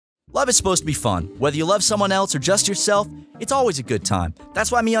Love is supposed to be fun. Whether you love someone else or just yourself, it's always a good time.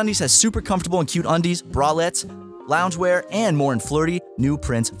 That's why MeUndies has super comfortable and cute undies, bralettes, loungewear, and more in flirty new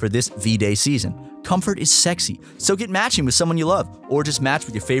prints for this V-Day season. Comfort is sexy, so get matching with someone you love, or just match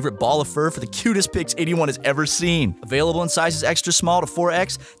with your favorite ball of fur for the cutest pics anyone has ever seen. Available in sizes extra small to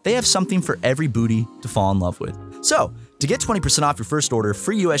 4X, they have something for every booty to fall in love with. So, to get 20% off your first order,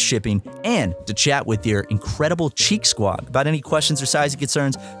 free US shipping, and to chat with your incredible Cheek Squad about any questions or sizing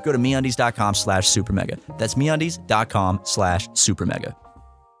concerns, go to MeUndies.com/SuperMega. That's MeUndies.com/SuperMega.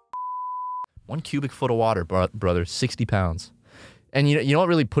 1 cubic foot of water, brother, 60 pounds. And you know what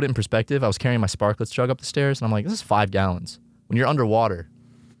really put it in perspective? I was carrying my Sparklets jug up the stairs, and I'm like, this is 5 gallons. When you're underwater,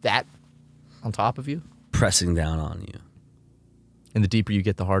 that on top of you? Pressing down on you. And the deeper you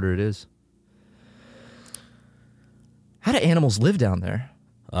get, the harder it is. How do animals live down there?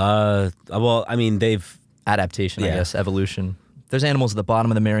 Well, I mean, they've... Adaptation, I guess, evolution. There's animals at the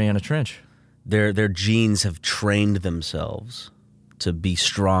bottom of the Mariana Trench. Their genes have trained themselves to be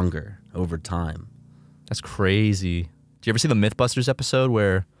stronger over time. That's crazy. Do you ever see the Mythbusters episode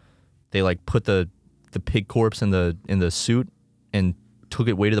where they like put the pig corpse in the suit and took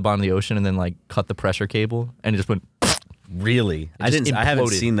it way to the bottom of the ocean and then like cut the pressure cable and it just went... Really? I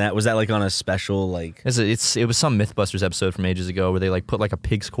haven't seen that. Was that like on a special like? It was some MythBusters episode from ages ago where they like put like a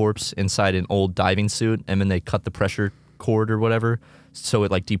pig's corpse inside an old diving suit and then they cut the pressure cord or whatever so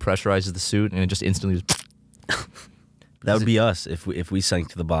it like depressurizes the suit and it just instantly. That would be us if we sank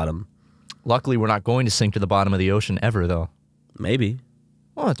to the bottom. Luckily, we're not going to sink to the bottom of the ocean ever, though. Maybe.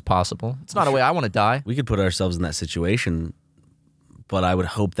 Well, it's possible. It's not a way I want to die. We could put ourselves in that situation, but I would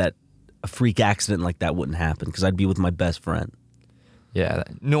hope that a freak accident like that wouldn't happen because I'd be with my best friend. Yeah,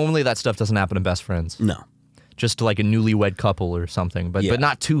 normally that stuff doesn't happen to best friends. No. Just to like a newlywed couple or something, but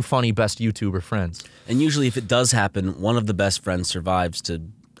not two funny best YouTuber friends. And usually if it does happen, one of the best friends survives to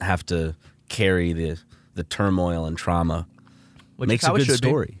have to carry the turmoil and trauma. Which makes a good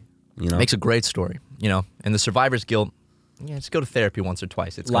story. You know? Makes a great story, you know. And the survivor's guilt, yeah, just go to therapy once or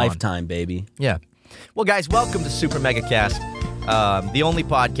twice. It's lifetime, baby. Yeah. Well, guys, welcome to SuperMegaCast, the only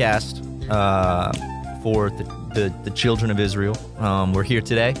podcast for the children of Israel. We're here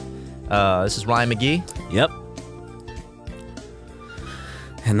today. This is Ryan McGee. Yep.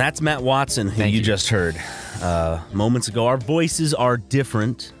 And that's Matt Watson, who you just heard moments ago. Our voices are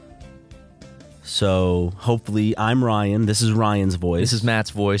different. So hopefully I'm Ryan. This is Ryan's voice. This is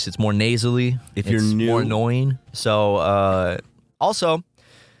Matt's voice. It's more nasally. If you're new, more annoying. So also,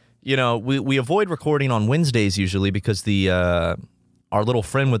 you know, we avoid recording on Wednesdays usually because our little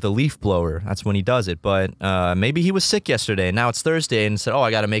friend with the leaf blower, that's when he does it. But maybe he was sick yesterday, and now it's Thursday, and said, "Oh,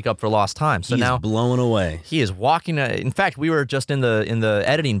 I got to make up for lost time." So now blown away. He is walking. In fact, we were just in the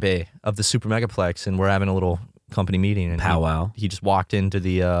editing bay of the Super Megaplex, and we're having a little company meeting. And powwow. He just walked into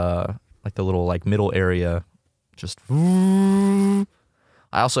the like the little like middle area, just. I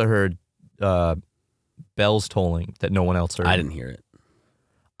also heard bells tolling that no one else heard. I didn't hear it.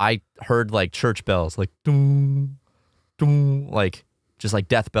 I heard like church bells, like doom, doom, like just like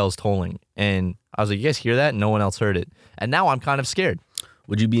death bells tolling, and I was like, "You guys hear that?" And no one else heard it, and now I'm kind of scared.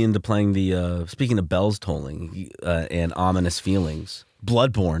 Would you be into playing the? Speaking of bells tolling and ominous feelings,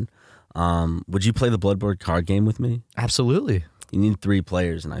 Bloodborne. Would you play the Bloodborne card game with me? Absolutely. You need 3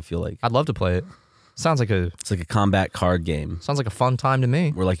 players, and I feel like I'd love to play it. Sounds like it's like a combat card game. Sounds like a fun time to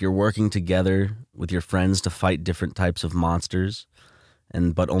me. Where like you're working together with your friends to fight different types of monsters,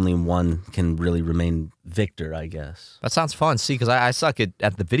 but only one can really remain victor, I guess. That sounds fun. See, because I suck at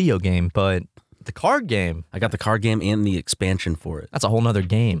the video game, but the card game. I got the card game and the expansion for it. That's a whole nother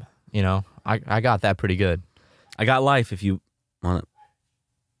game. You know, I got that pretty good. I got life if you want it.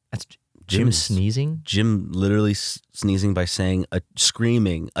 That's Jim sneezing? Jim literally sneezing by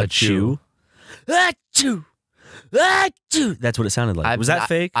screaming, achoo. Achoo! Achoo! That's what it sounded like. Was that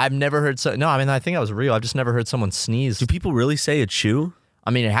fake? I've never heard no, I mean, I think that was real. I've just never heard someone sneeze. Do people really say achoo?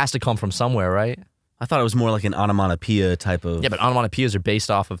 I mean, it has to come from somewhere, right? I thought it was more like an onomatopoeia type of... Yeah, but onomatopoeias are based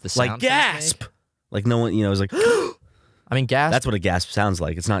off of the sound. Like gasp! Like no one, is like... I mean, gasp... That's what a gasp sounds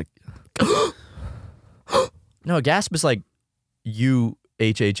like. It's not... No, a gasp is like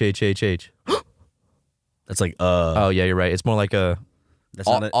U-H-H-H-H-H. That's like, Oh, yeah, you're right. It's more like a... That's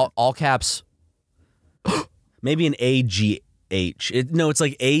all caps... Maybe an A-G-H. No, it's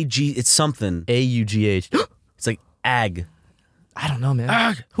like A-G... It's something. A-U-G-H. It's like ag. I don't know, man.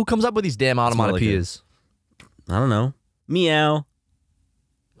 Ag. Who comes up with these damn onomatopoeias? I don't know. Meow.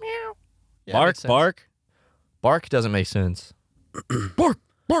 Meow. Yeah, bark, bark. Bark doesn't make sense. Bark,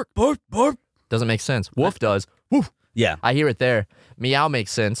 bark, bark, bark. Doesn't make sense. Woof does. Woof. Yeah. I hear it there. Meow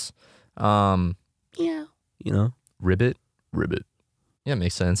makes sense. Yeah. You know? Ribbit. Ribbit. Yeah, it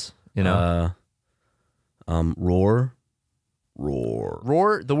makes sense. You know? Roar.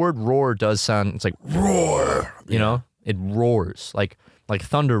 Roar. The word roar does sound. It's like roar. You know, it roars like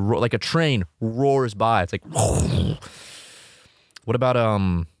thunder, like a train roars by. It's like. What about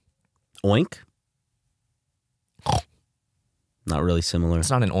oink? Not really similar. It's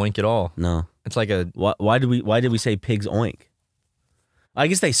not an oink at all. No, it's like a. Why did we say pigs oink? I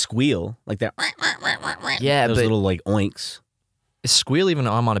guess they squeal like that. Yeah, those little like oinks. Is squeal even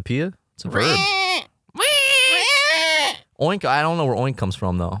an onomatopoeia? It's a verb. Oink. I don't know where oink comes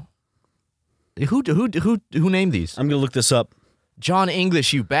from though. Who named these? I'm gonna look this up. John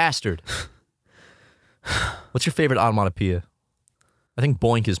English, you bastard. What's your favorite onomatopoeia? I think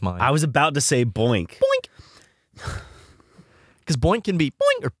boink is mine. I was about to say boink. Boink. Because boink can be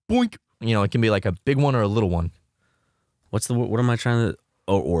boink or boink. You know, it can be like a big one or a little one. What am I trying to?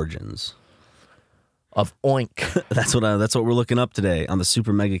 Oh, origins of oink. That's what we're looking up today on the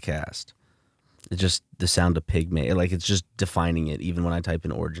SuperMegaCast. It's just the sound of pig made. Like it's just defining it, even when I type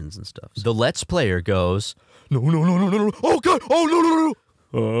in origins and stuff. So. The Let's Player goes, no. Oh God! Oh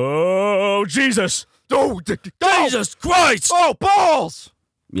no! Oh Jesus! Oh Jesus Christ! Oh balls!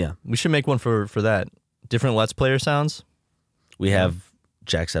 Yeah, we should make one for that. Different Let's Player sounds. We have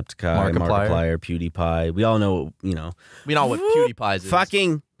Jacksepticeye, Markiplier, PewDiePie. We all know, you know. We know what PewDiePie is.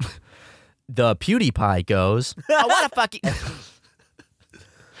 Fucking. The PewDiePie goes, oh, what a fucking.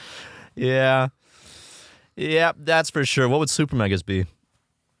 Yeah. Yeah, that's for sure. What would SuperMegas be?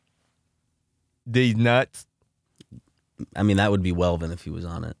 The nuts. I mean, that would be Welvin if he was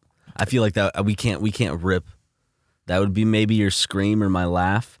on it. I feel like that we can't rip. That would be maybe your scream or my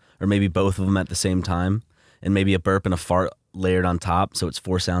laugh, or maybe both of them at the same time, and maybe a burp and a fart layered on top, so it's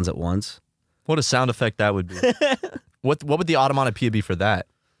 4 sounds at once. What a sound effect that would be. What would the onomatopoeia be for that?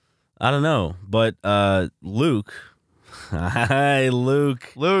 I don't know, but Luke. Hi,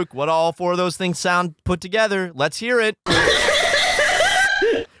 Luke. Luke, what all 4 of those things sound put together? Let's hear it.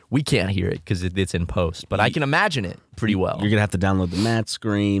 We can't hear it because it's in post, but I can imagine it pretty well. You're gonna have to download the Matt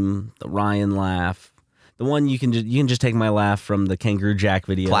scream, the Ryan laugh, the one you can just take my laugh from the Kangaroo Jack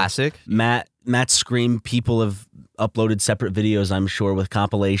video. Classic. Matt scream. People have uploaded separate videos, I'm sure, with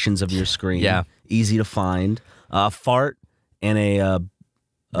compilations of your scream. Yeah, easy to find. Fart and a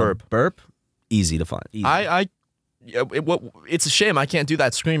burp, easy to find. Easy. It's a shame I can't do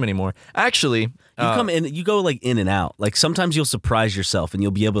that scream anymore. Actually, you go like in and out. Like sometimes you'll surprise yourself and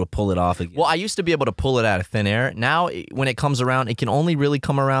you'll be able to pull it off again. Well, I used to be able to pull it out of thin air. Now, when it comes around, it can only really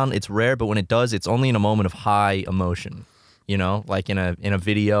come around. It's rare, but when it does, it's only in a moment of high emotion. You know, like in a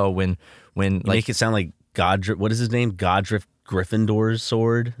video when like, make it sound like Godric. What is his name? Godric Gryffindor's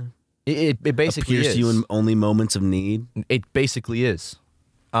sword. It basically appears is. to you in only moments of need. It basically is.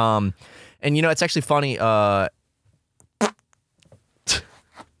 And you know, it's actually funny.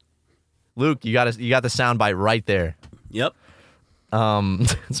 Luke, you got the sound bite right there. Yep. It's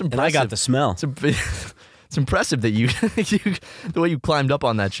impressive. And I got the smell. It's impressive that you the way you climbed up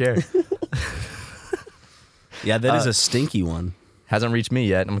on that chair. Yeah, that is a stinky one. Hasn't reached me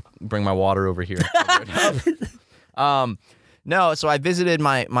yet. I'm gonna bring my water over here. No, so I visited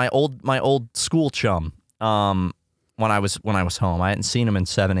my old school chum. When I was home. I hadn't seen him in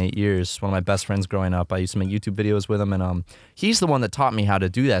 7-8 years. One of my best friends growing up. I used to make YouTube videos with him, and he's the one that taught me how to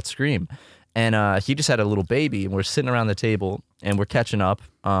do that scream. And he just had a little baby, and we're sitting around the table, and we're catching up.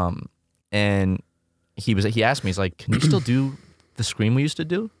 And he asked me, he's like, "Can you still do the scream we used to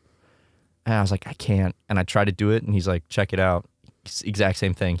do?" And I was like, "I can't." And I tried to do it, and he's like, "Check it out. It's the exact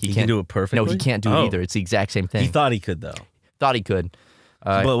same thing. He can do it perfectly? No, he can't do it either. It's the exact same thing." He thought he could, though. Thought he could.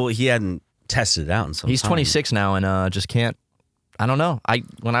 Well, he hadn't tested it out in some He's time. 26 now and just can't. I don't know.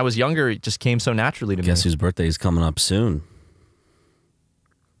 When I was younger, it just came so naturally to me. Guess whose birthday is coming up soon?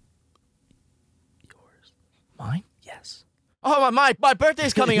 Yours. Mine? Yes. Oh, my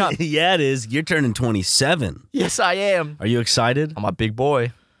birthday's coming up. Yeah, it is. You're turning 27. Yes, I am. Are you excited? I'm a big boy.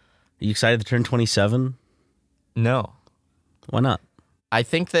 Are you excited to turn 27? No. Why not? I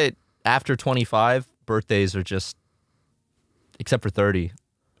think that after 25, birthdays are just, except for 30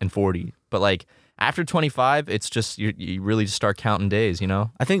 and 40. But like after 25, it's just you really just start counting days, you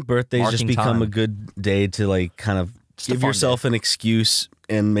know? I think birthdays Marking just become time. a good day to like kind of Just a give fun yourself an excuse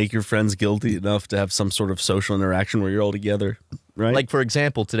and make your friends guilty enough to have some sort of social interaction where you're all together, right? Like, for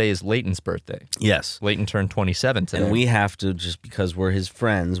example, today is Leighton's birthday. Yes. Leighton turned 27 today. And we have to, just because we're his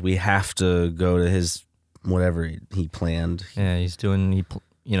friends, we have to go to his whatever he planned. Yeah,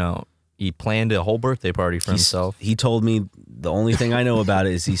 he planned a whole birthday party for himself. He told me the only thing I know about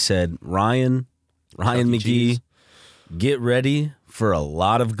it is he said, Ryan McGee, get ready for a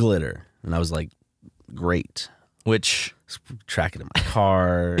lot of glitter. And I was like, great. Which Track it in my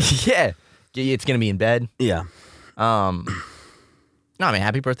car. Yeah. It's going to be in bed. Yeah. No, I mean,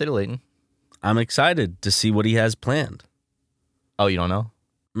 happy birthday to Leighton. I'm excited to see what he has planned. Oh, you don't know?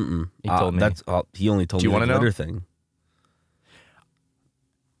 Mm-mm. He told me. He only told Do you me wanna the know? glitter thing.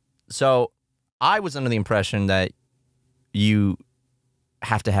 So I was under the impression that you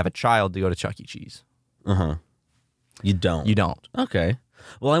have to have a child to go to Chuck E. Cheese. Uh-huh. You don't. You don't. Okay.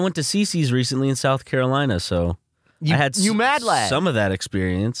 Well, I went to Cece's recently in South Carolina, so I had you mad lad. some of that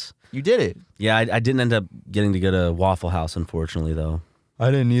experience. You did it. Yeah, I didn't end up getting to go to Waffle House, unfortunately, though. I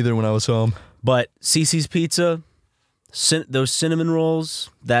didn't either when I was home. But Cece's Pizza, those cinnamon rolls,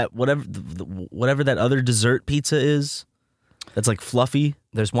 that whatever that other dessert pizza is, that's like fluffy.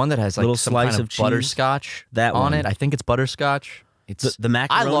 There's one that has like Little some slice kind of of cheese. butterscotch That on one. it. I think it's butterscotch. It's The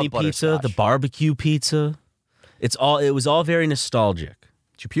I love macaroni pizza, butterscotch. the barbecue pizza. It was all very nostalgic.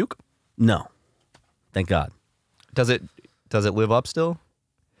 Did you puke? No. Thank God. Does it live up still?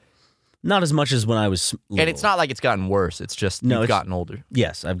 Not as much as when I was little. And it's not like it's gotten worse. It's just No, you've it's- gotten older.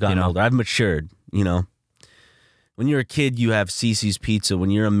 Yes, I've gotten You know? older. I've matured, you know. When you're a kid, you have Cece's Pizza.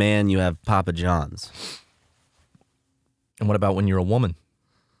 When you're a man, you have Papa John's. And what about when you're a woman?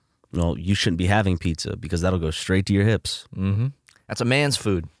 Well, you shouldn't be having pizza because that'll go straight to your hips. Mm-hmm. That's a man's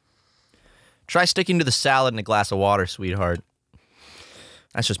food. Try sticking to the salad and a glass of water, sweetheart.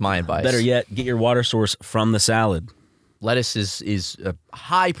 That's just my advice. Better yet, get your water source from the salad. Lettuce is a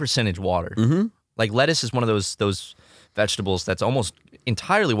high percentage water. Mm-hmm. Like lettuce is one of those vegetables that's almost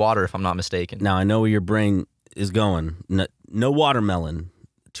entirely water, if I'm not mistaken. Now, I know where your brain is going. No watermelon.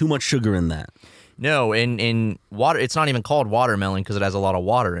 Too much sugar in that. No, in water, it's not even called watermelon because it has a lot of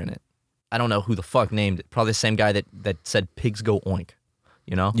water in it. I don't know who the fuck named it. Probably the same guy that said pigs go oink.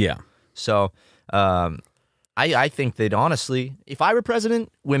 You know? Yeah. So, I think that honestly, if I were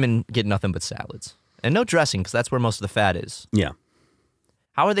president, women get nothing but salads. And no dressing, because that's where most of the fat is. Yeah.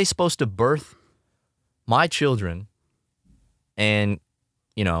 How are they supposed to birth my children and,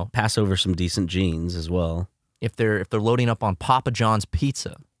 you know, Pass over some decent genes as well. if they're loading up on Papa John's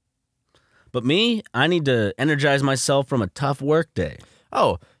pizza? But me, I need to energize myself from a tough work day.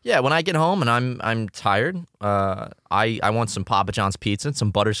 Oh, yeah, when I get home and I'm tired, I want some Papa John's pizza and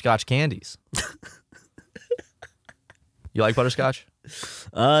some butterscotch candies. You like butterscotch?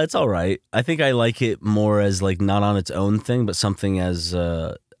 It's all right. I think I like it more as like not on its own thing, but something as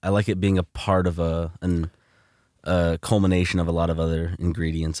I like it being a part of a culmination of a lot of other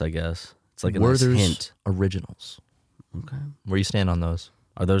ingredients. I guess it's like a nice Werther's hint. Originals. Okay. Where you stand on those?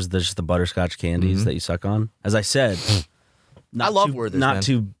 Are those just the butterscotch candies that you suck on? As I said, I love Werther's, Not man.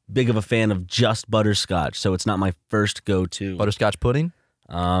 too big of a fan of just butterscotch, so it's not my first go-to. Butterscotch pudding?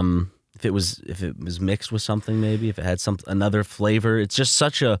 If it was mixed with something, maybe if it had another flavor, it's just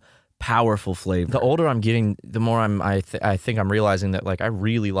such a powerful flavor. The older I'm getting, the more I think I'm realizing that like I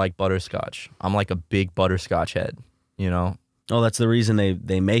really like butterscotch. I'm like a big butterscotch head, you know. Oh, that's the reason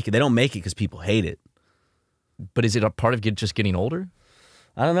they make it. They don't make it because people hate it. But is it a part of just getting older?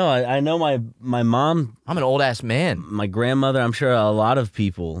 I don't know. I know my mom, I'm an old ass man. my grandmother. I'm sure a lot of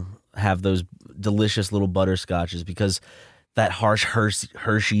people have those delicious little butterscotches because that harsh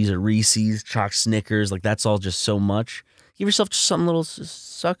Hershey's or Reese's, chalk Snickers, like that's all just so much. Give yourself just something little to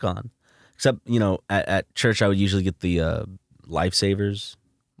suck on. Except, you know, at church I would usually get the Lifesavers.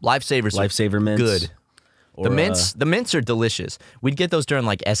 Lifesaver mints. Good. Or, The mints are delicious. We'd get those during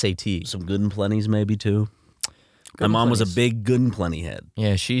like SAT. some Good and Plenty's maybe too. Good My and mom was a Plenty's. big Good and Plenty head.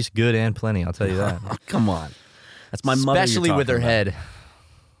 Yeah, she's good and plenty, I'll tell you that. Oh, come on. That's my mother. Especially you're with her talking about.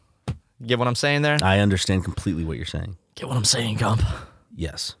 head. Get what I'm saying there? I understand completely what you're saying. Get what I'm saying, Gump?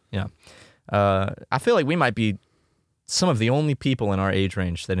 Yes. Yeah. I feel like we might be some of the only people in our age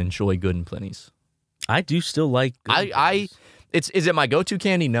range that enjoy Good and Plenty's. I do still like Good and Plenty's. Is it my go-to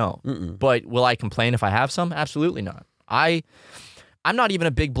candy? No. But will I complain if I have some? Absolutely not. I'm not even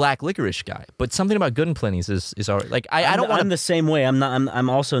a big black licorice guy, but something about Good and Plenty's is all right. Like I don't want I'm the same way. I'm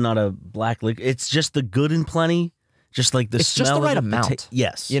also not a black liquor. It's just the Good and Plenty. Just like the It's smell just the of right it, amount.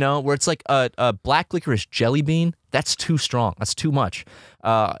 yes. You know, where it's like a black licorice jelly bean, that's too strong. That's too much.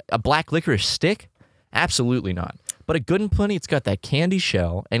 A black licorice stick, absolutely not. But a Good and Plenty, it's got that candy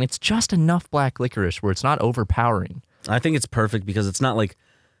shell, and it's just enough black licorice where it's not overpowering. I think it's perfect because it's not like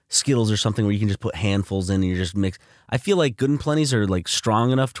Skittles or something where you can just put handfuls in and you just mix. I feel like Good and Plenty's are like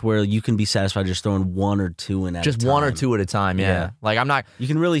strong enough to where you can be satisfied just throwing one or two in at Just a time. one or two at a time, yeah. Yeah. Like I'm not. You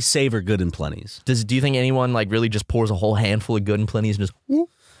can really savor Good and Plenty's. Do you think anyone like really just pours a whole handful of Good and Plenty's and just? Whoop?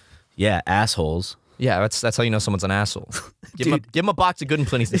 Yeah, assholes. Yeah, that's how you know someone's an asshole. Give him a box of Good and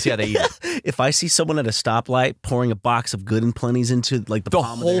Plenty's and see how they eat it. If I see someone at a stoplight pouring a box of Good and Plenty's into like the The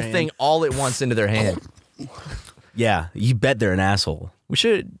palm of whole their hand, thing all at once into their hand. Yeah, you bet they're an asshole. We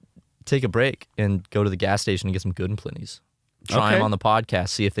should take a break and go to the gas station and get some Good and Plenty's. Try them on the podcast,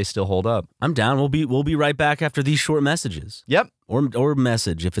 see if they still hold up. I'm down. We'll be right back after these short messages. Yep. Or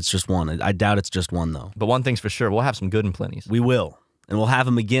message if it's just one. I doubt it's just one, though. But one thing's for sure, we'll have some Good and Plenty's. We will. And we'll have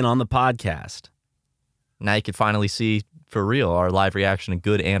them again on the podcast. Now you can finally see, for real, our live reaction to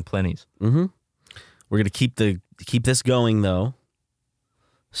Good and Plenty's. Mm-hmm. We're going to keep this going, though.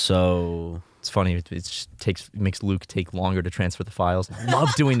 So... It's funny. It just makes Luke take longer to transfer the files. I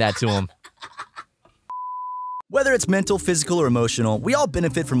love doing that to him. Whether it's mental, physical, or emotional, we all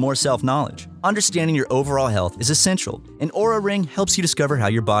benefit from more self-knowledge. Understanding your overall health is essential, and Oura Ring helps you discover how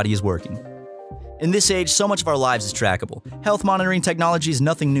your body is working. In this age, so much of our lives is trackable. Health monitoring technology is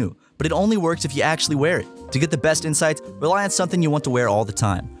nothing new, but it only works if you actually wear it. To get the best insights, rely on something you want to wear all the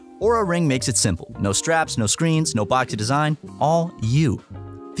time. Oura Ring makes it simple. No straps, no screens, no boxy design, all you.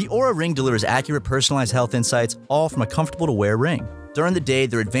 The Oura Ring delivers accurate, personalized health insights, all from a comfortable-to-wear ring. During the day,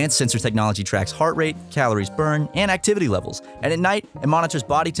 their advanced sensor technology tracks heart rate, calories burned, and activity levels. And at night, it monitors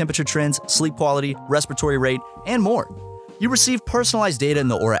body temperature trends, sleep quality, respiratory rate, and more. You receive personalized data in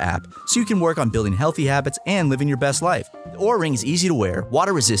the Oura app, so you can work on building healthy habits and living your best life. The Oura Ring is easy to wear,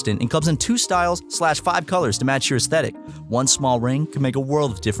 water-resistant, and comes in 2 styles/5 colors to match your aesthetic. One small ring can make a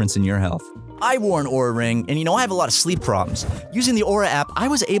world of difference in your health. I wore an Oura Ring, and I have a lot of sleep problems. Using the Oura app, I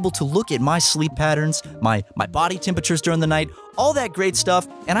was able to look at my sleep patterns, my body temperatures during the night, all that great stuff,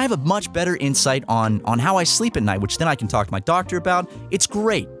 and I have a much better insight on how I sleep at night, which then I can talk to my doctor about. It's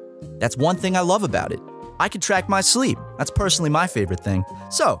great. That's one thing I love about it. I can track my sleep. That's personally my favorite thing.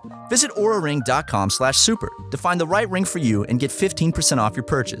 So, visit auraring.com/super to find the right ring for you and get 15% off your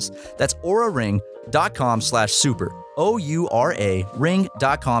purchase. That's auraring.com/super. OURA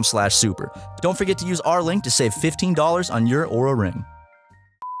ring.com/super. Don't forget to use our link to save $15 on your Oura Ring.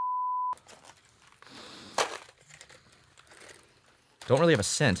 Don't really have a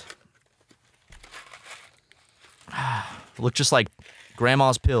scent. Look just like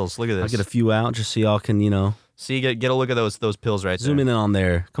grandma's pills. Look at this. I'll get a few out just so y'all can, See, get a look at those pills right there. Zoom in on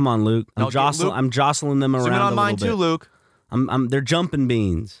there. Come on, Luke. I'm jostling them around. Zoom in on a mine little too, bit. Luke. They're jumping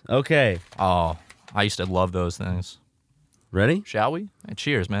beans. Okay. Oh, I used to love those things. Ready? Shall we? Hey,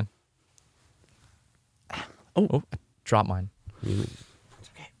 cheers, man. Oh, I dropped mine. It's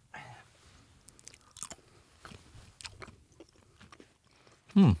okay.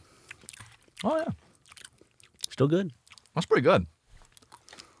 Oh, yeah. Still good. That's pretty good.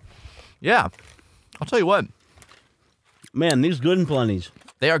 Yeah. I'll tell you what. Man, these Good and Plenty's.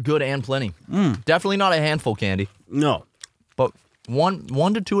 They are good and plenty. Definitely not a handful candy. No. But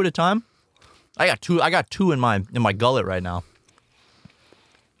one to two at a time. I got two in my gullet right now.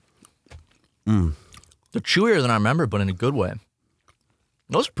 They're chewier than I remember, but in a good way.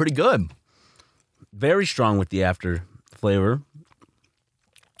 Those are pretty good. Very strong with the after flavor.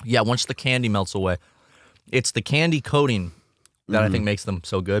 Yeah, once the candy melts away. It's the candy coating that I think makes them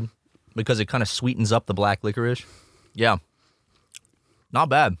so good because it kind of sweetens up the black licorice. Yeah. Not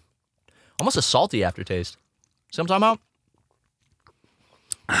bad. Almost a salty aftertaste. See what I'm talking about?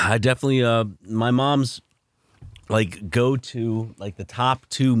 I definitely, my mom's, go-to, the top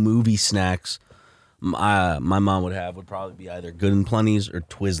 2 movie snacks my mom would probably be either Good and Plenty's or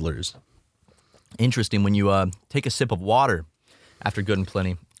Twizzlers. Interesting. When you take a sip of water after Good and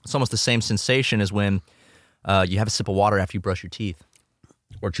Plenty, it's almost the same sensation as when you have a sip of water after you brush your teeth.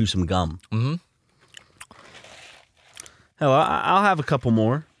 Or chew some gum. Mm-hmm. Hell, I'll have a couple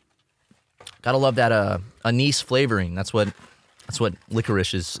more. Gotta love that anise flavoring. That's what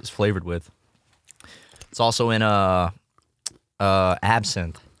licorice is flavored with. It's also in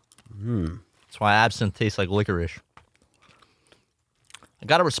absinthe. That's why absinthe tastes like licorice. I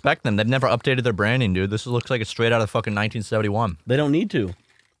gotta respect them. They've never updated their branding, dude. This looks like it's straight out of fucking 1971. They don't need to.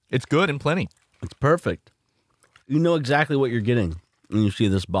 It's good and plenty. It's perfect. You know exactly what you're getting when you see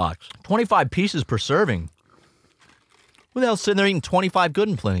this box. 25 pieces per serving. Who the hell's sitting there eating 25 Good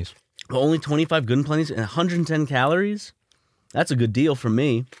and Plenty's? Only 25 Good and Plenty's and 110 calories? That's a good deal for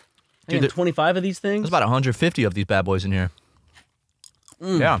me. Dude, 25 of these things? There's about 150 of these bad boys in here.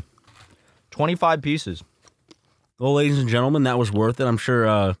 Yeah. 25 pieces. Well, ladies and gentlemen, that was worth it. I'm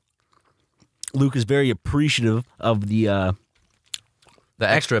sure Luke is very appreciative of the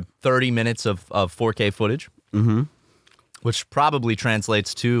extra 30 minutes of 4K footage. Mm-hmm. Which probably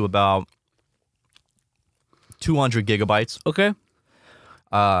translates to about 200 gigabytes. Okay.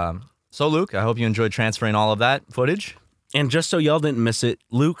 So, Luke, I hope you enjoyed transferring all of that footage. And just so y'all didn't miss it,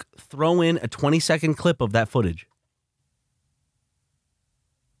 Luke, throw in a 20-second clip of that footage.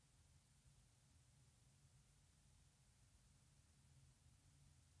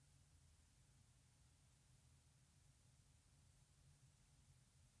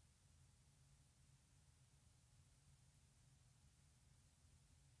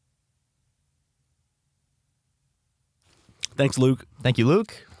 Thanks, Luke. Thank you,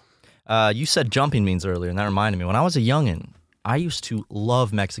 Luke. You said jumping beans earlier, and that reminded me. When I was a youngin', I used to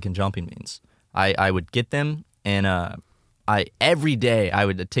love Mexican jumping beans. I would get them, and every day I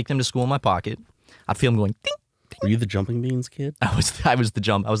would take them to school in my pocket. I'd feel them going, ding. Were you the jumping beans kid? I was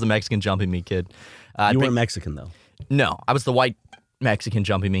the Mexican jumping bean kid. You weren't Mexican, though. No, I was the white Mexican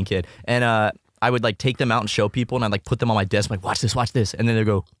jumping bean kid. And I would like take them out and show people, and I'd like put them on my desk, like, watch this. And then they'd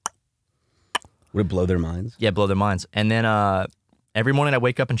go. Would it blow their minds? Yeah, blow their minds. And then every morning I'd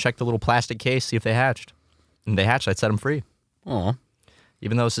wake up and check the little plastic case, see if they hatched. And they hatched, I'd set them free. Aw.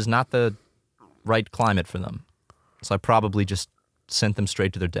 Even though this is not the right climate for them. So I probably just sent them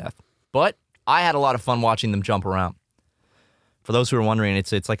straight to their death. But I had a lot of fun watching them jump around. For those who are wondering,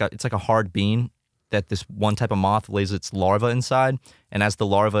 it's like a hard bean that this one type of moth lays its larva inside, and as the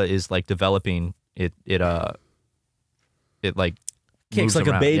larva is like developing, it like kicks like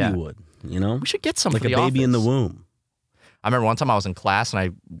around. a baby would, you know? We should get some like for the a baby office. in the womb. I remember one time I was in class and I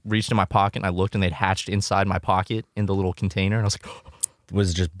reached in my pocket and I looked and they'd hatched inside my pocket in the little container, and I was like,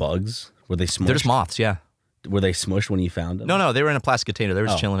 was it just bugs? Were they smushed? They're just moths, yeah. Were they smushed when you found them? No, they were in a plastic container. They were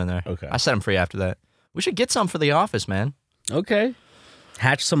just chilling in there. Okay. I set them free after that. We should get some for the office, man. Okay.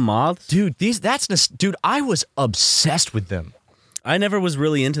 Hatch some moths? Dude, dude, I was obsessed with them. I never was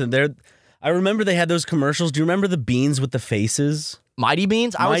really into them. I remember they had those commercials. Do you remember the beans with the faces? Mighty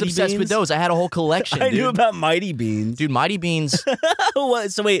Beans? I was obsessed with those. I had a whole collection, I dude. knew about Mighty Beans. Dude, Mighty Beans.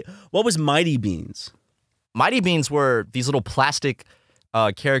 So wait, what was Mighty Beans? Mighty Beans were these little plastic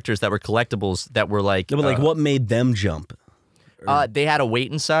characters that were collectibles that were like... No, but like what made them jump? They had a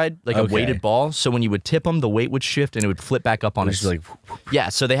weight inside, like a weighted ball. So when you would tip them, the weight would shift and it would flip back up on it. Like, yeah,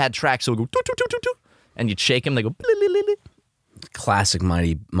 so they had tracks. So it would go, doo, doo, doo, doo, and you'd shake them. They go, bli, li, li, li. Classic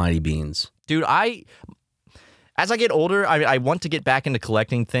Mighty Beans. Dude, as I get older, I want to get back into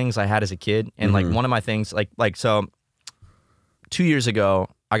collecting things I had as a kid. And like one of my things, so 2 years ago,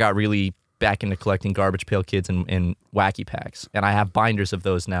 I got really back into collecting Garbage Pail Kids and Wacky Packs, and I have binders of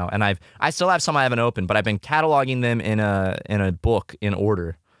those now. And I still have some I haven't opened, but I've been cataloging them in a book in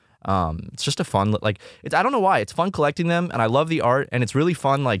order. It's just a fun I don't know why, it's fun collecting them, and I love the art, and it's really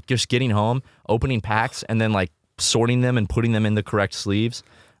fun like just getting home, opening packs, and then like sorting them and putting them in the correct sleeves.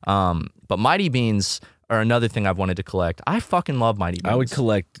 But Mighty Beans are another thing I've wanted to collect. I fucking love Mighty Beans. I would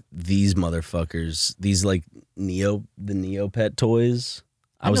collect these motherfuckers. These like the Neopet toys.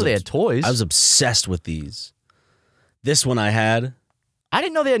 I know they had toys. I was obsessed with these. This one I had. I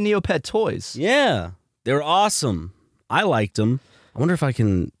didn't know they had Neopet toys. Yeah. They were awesome. I liked them. I wonder if I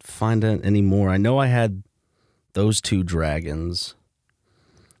can find any more. I know I had those two dragons.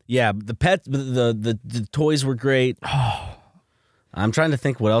 Yeah, the toys were great. I'm trying to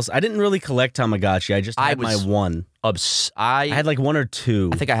think what else. I didn't really collect Tamagotchi. I just had my one. I had like one or two.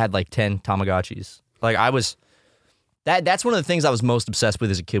 I think I had like 10 Tamagotchis. Like I was... That's one of the things I was most obsessed with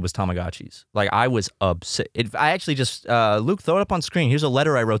as a kid was Tamagotchis. Like I was obsessed. I actually just Luke, throw it up on screen. Here's a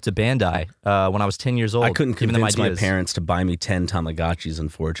letter I wrote to Bandai when I was 10 years old. I couldn't convince my parents to buy me 10 Tamagotchis,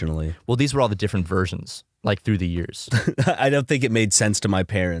 unfortunately. Well, these were all the different versions, like through the years. I don't think it made sense to my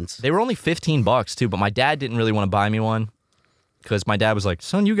parents. They were only $15 too, but my dad didn't really want to buy me one because my dad was like,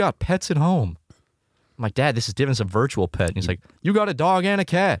 "Son, you got pets at home." I'm like, "Dad, this is different. It's a virtual pet." And he's like, "You got a dog and a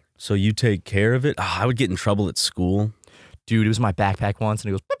cat. So you take care of it?" Oh, I would get in trouble at school. Dude, it was my backpack once, and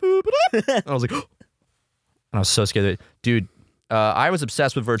he goes, boop, boop, boop. And I was like, and I was so scared. Dude, I was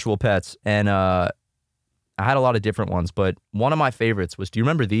obsessed with virtual pets, and I had a lot of different ones, but one of my favorites was, do you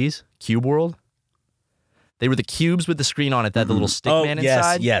remember these? Cube World? They were the cubes with the screen on it that had the little stick man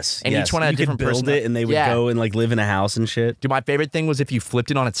inside. Yes. And each one had a different person. You could build it, and they would go and like live in a house and shit. Dude, my favorite thing was if you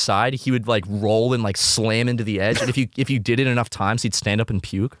flipped it on its side, he would like roll and like slam into the edge, and if you did it enough times, he'd stand up and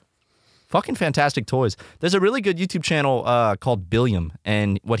puke. Fucking fantastic toys. There's a really good YouTube channel called Billiam,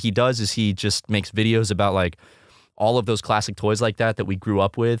 and what he does is he just makes videos about like all of those classic toys like that we grew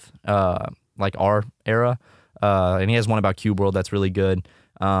up with, like our era. And he has one about Cube World that's really good.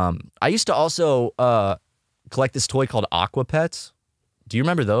 I used to also collect this toy called Aqua Pets. Do you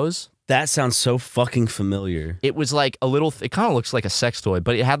remember those? That sounds so fucking familiar. It was like a little, it kind of looks like a sex toy,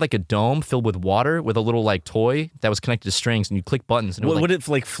 but it had like a dome filled with water with a little like toy that was connected to strings, and you click buttons. And would it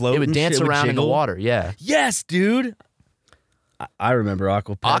like float? It would dance around in the water, yeah. Yes, dude. I remember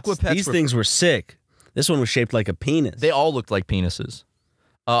Aqua Pets. Aqua Pets These things were sick. This one was shaped like a penis. They all looked like penises.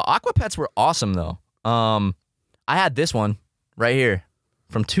 Aqua Pets were awesome, though. I had this one right here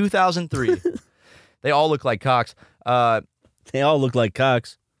from 2003. They all look like cocks. They all look like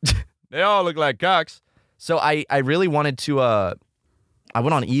cocks. They all look like cocks. So I really wanted to, I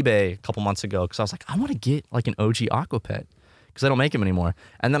went on eBay a couple months ago because I was like, I want to get like an OG Aqua Pet because they don't make them anymore.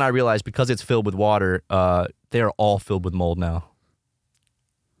 And then I realized because it's filled with water, they are all filled with mold now.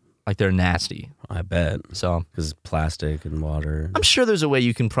 Like, they're nasty. I bet. So, because plastic and water. I'm sure there's a way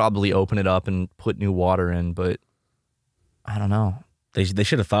you can probably open it up and put new water in, but I don't know. They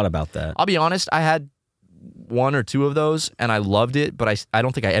should have thought about that. I'll be honest, I had 1 or 2 of those, and I loved it, but I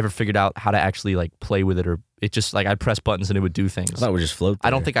don't think I ever figured out how to actually, like, play with it, or it just, like, I'd press buttons and it would do things. I thought it would just float there.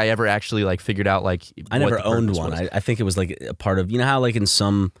 I don't think I ever actually, like, figured out, like, I never owned one. I think it was, like, a part of, you know how, like, in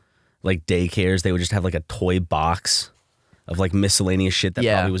some, like, daycares, they would just have, like, a toy box of, like, miscellaneous shit that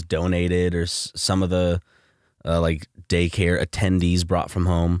probably was donated, or some of the, like, daycare attendees brought from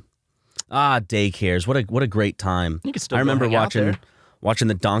home. Daycares. What a great time. You can still I remember watching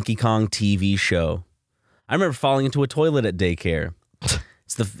the Donkey Kong TV show. I remember falling into a toilet at daycare.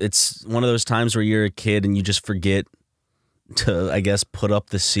 It's one of those times where you're a kid and you just forget to, I guess, put up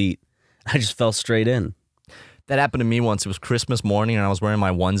the seat. I just fell straight in. That happened to me once. It was Christmas morning, and I was wearing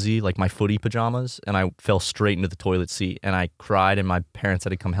my onesie, like my footy pajamas, and I fell straight into the toilet seat, and I cried, and my parents had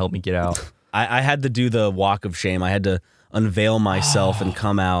to come help me get out. I had to do the walk of shame. I had to unveil myself and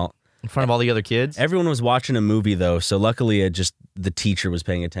come out. In front of all the other kids? Everyone was watching a movie, though, so luckily the teacher was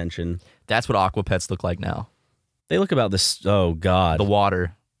paying attention. That's what aqua pets look like now. They look about this, oh, God. The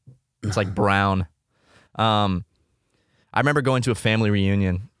water. It's like brown. I remember going to a family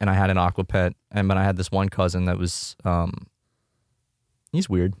reunion, and I had an aqua pet, but I had this one cousin that was, he's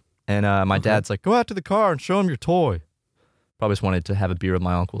weird. And my dad's like, go out to the car and show him your toy. Probably just wanted to have a beer with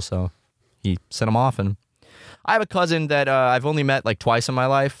my uncle, so he sent him off. And I have a cousin that I've only met like twice in my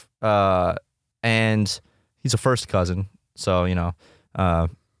life, and he's a first cousin, so, you know,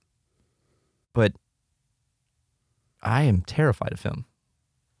 but I am terrified of him.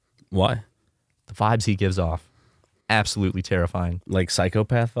 Why? The vibes he gives off. Absolutely terrifying. Like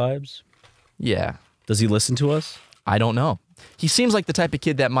psychopath vibes? Yeah. Does he listen to us? I don't know. He seems like the type of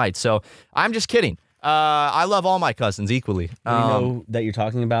kid that might, so I'm just kidding. I love all my cousins equally. Do you know that you're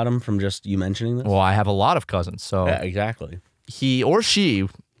talking about him from just you mentioning this? Well, I have a lot of cousins, so... Yeah, exactly. He or she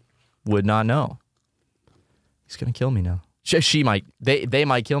would not know. He's gonna kill me now. She might. They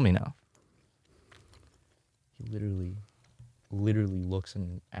might kill me now. He literally looks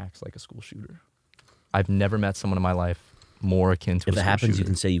and acts like a school shooter. I've never met someone in my life more akin to a school shooter. If it happens, you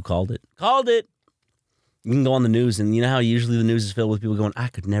can say you called it. Called it! You can go on the news, and you know how usually the news is filled with people going, I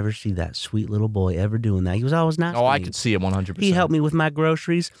could never see that sweet little boy ever doing that. He was always nice to me. I could see it 100%. He helped me with my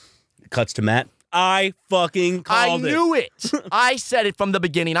groceries. Cuts to Matt. I fucking called it. I knew it. I said it from the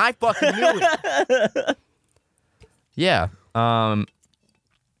beginning. I fucking knew it. Yeah. But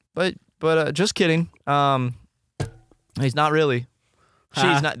just kidding. He's not really.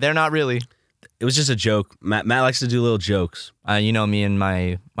 She's not. They're not really. It was just a joke. Matt likes to do little jokes. You know me and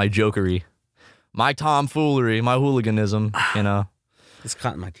my jokery, my tomfoolery, my hooliganism. You know. It's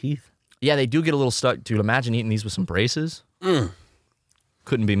caught in my teeth. Yeah, they do get a little stuck. Dude, imagine eating these with some braces.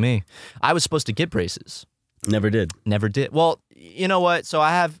 Couldn't be me. I was supposed to get braces. Never did. Never did. Well, you know what? So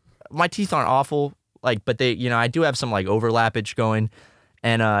my teeth aren't awful, like, but they, you know, I do have some like overlappage going,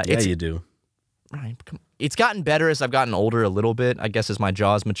 and yeah, you do. Right. It's gotten better as I've gotten older a little bit. I guess as my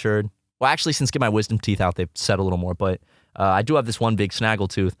jaw's matured. Well, actually, since getting my wisdom teeth out, they've set a little more. But I do have this one big snaggle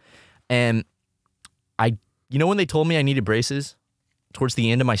tooth, and you know when they told me I needed braces? Towards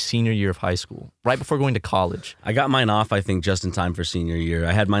the end of my senior year of high school, right before going to college. I got mine off, I think, just in time for senior year.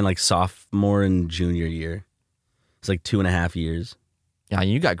 I had mine like sophomore and junior year. It's like 2.5 years. Yeah,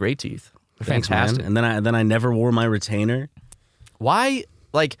 you got great teeth. They're Thanks, fantastic. Man. And then I never wore my retainer. Why?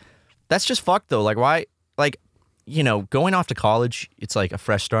 Like, that's just fucked though. Like, why? Like, you know, going off to college, it's like a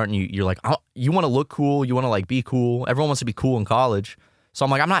fresh start, and you're like, oh, you want to look cool, you want to like be cool. Everyone wants to be cool in college. So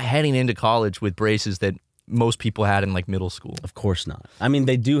I'm like, I'm not heading into college with braces that most people had in like middle school. Of course not. I mean,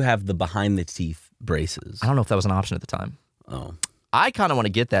 they do have the behind the teeth braces. I don't know if that was an option at the time. Oh, I kind of want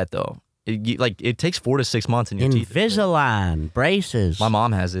to get that though. It takes 4 to 6 months in your teeth. Invisalign braces. My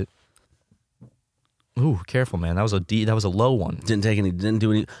mom has it. Ooh, careful, man. That was a low one. Didn't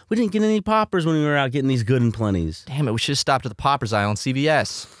do any. We didn't get any poppers when we were out getting these good and plenties. Damn it! We should have stopped at the poppers aisle on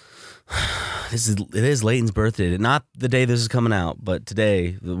CVS. It is Leighton's birthday. Not the day this is coming out, but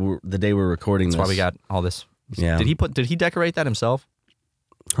today, the day we're recording this. That's why we got all this. Yeah. Did he decorate that himself?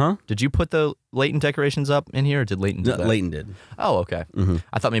 Huh? Did you put the Leighton decorations up in here, or did Leighton do that? Leighton did. Oh, okay. Mm-hmm.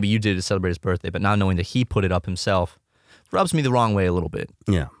 I thought maybe you did to celebrate his birthday, but now knowing that he put it up himself rubs me the wrong way a little bit.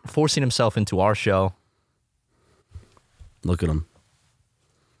 Yeah. Forcing himself into our show. Look at him.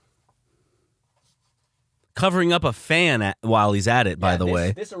 Covering up a fan while he's at it, by the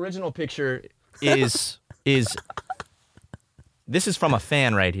way. This original picture is this is from a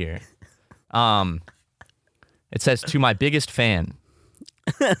fan right here. It says, to my biggest fan,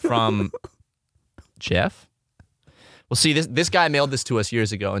 from Jeff. Well, see, this guy mailed this to us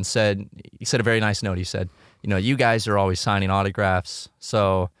years ago and said a very nice note. He said, you know, you guys are always signing autographs,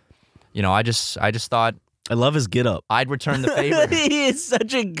 so, you know, I just thought I love his get up. I'd return the favor. He is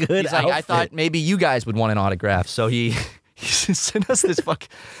such a good He's like, I thought maybe you guys would want an autograph, so he sent us this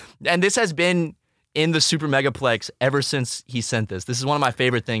and this has been in the Super Megaplex ever since he sent this. This is one of my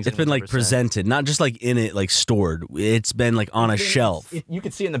favorite things. It's been like presented, not just like in it, like stored. It's been like on a shelf. You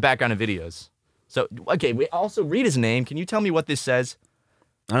can see it in the background of videos. So, okay, we also read his name. Can you tell me what this says?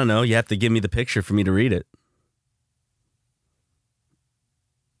 I don't know. You have to give me the picture for me to read it.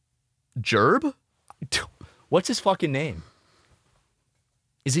 Jerb? What's his fucking name?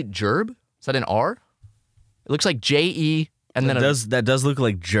 Is it Jerb? Is that an R? It looks like J-E and then that does look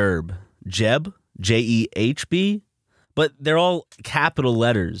like Jerb. Jeb? J-E-H-B? But they're all capital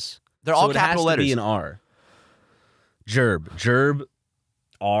letters. They're all capital letters. It has to be an R. Jerb. Jerb.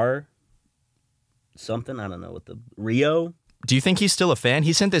 R. Something. I don't know what the Rio. Do you think he's still a fan?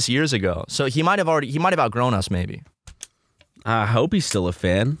 He sent this years ago, so he might have outgrown us, maybe. I hope he's still a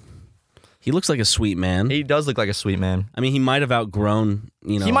fan. He looks like a sweet man. He does look like a sweet man. I mean, he might have outgrown,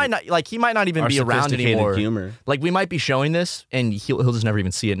 you know. He might not even be around anymore. Humor. Like, we might be showing this, and he'll just never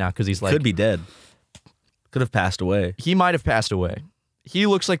even see it now because he's like could be dead. Could have passed away. He might have passed away. He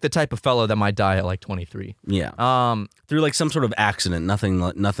looks like the type of fellow that might die at like 23. Yeah. Through like some sort of accident. Nothing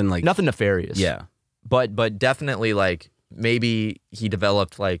nefarious. Yeah. But definitely like maybe he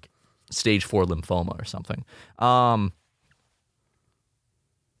developed like stage 4 lymphoma or something. What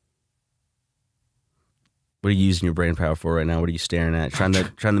are you using your brain power for right now? What are you staring at? Trying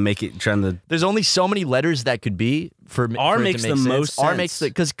to make it. There's only so many letters that could be for R for makes it to make the sense. most sense. R makes the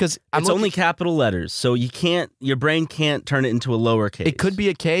because it's only capital letters, so you can't. Your brain can't turn it into a lowercase. It could be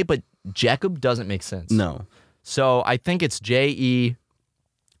a K, but Jacob doesn't make sense. No. So I think it's J-E.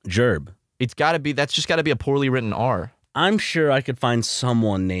 Jerb. It's got to be. That's just got to be a poorly written R. I'm sure I could find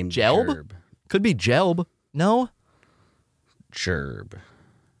someone named Jelb. Jerb. Could be Jelb. No. Jerb.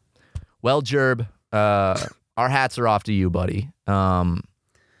 Well, Jerb. Our hats are off to you, buddy. Name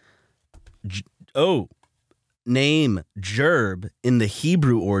Jerb in the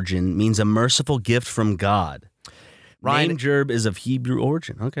Hebrew origin means a merciful gift from God. Ryan, name Jerb is of Hebrew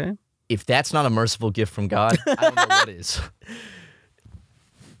origin. Okay. If that's not a merciful gift from God, I don't know what is.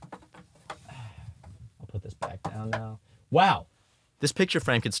 I'll put this back down now. Wow. This picture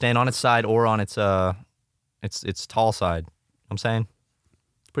frame could stand on its side or on its tall side. I'm saying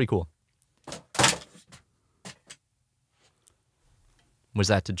it's pretty cool. Was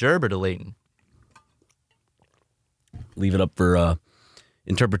that to Jerb or to Leighton? Leave it up for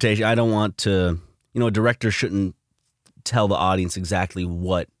interpretation. I don't want to, a director shouldn't tell the audience exactly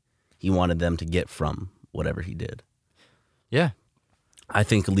what he wanted them to get from whatever he did. Yeah. I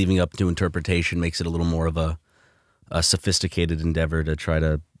think leaving up to interpretation makes it a little more of a sophisticated endeavor to try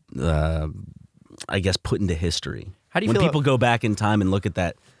to, I guess, put into history. How do you when feel people go back in time and look at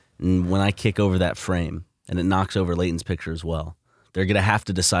that, and when I kick over that frame and it knocks over Leighton's picture as well, they're going to have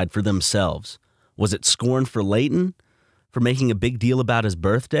to decide for themselves. Was it scorn for Leighton for making a big deal about his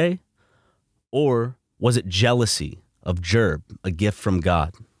birthday? Or was it jealousy of Jerb, a gift from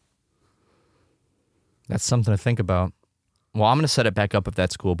God? That's something to think about. Well, I'm going to set it back up if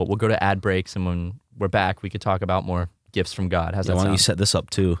that's cool, but we'll go to ad breaks, and when we're back, we could talk about more gifts from God. How's that sound? Why don't you set this up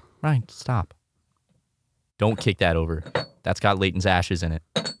too? Right, stop. Don't kick that over. That's got Leighton's ashes in it.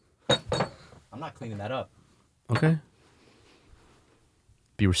 I'm not cleaning that up. Okay.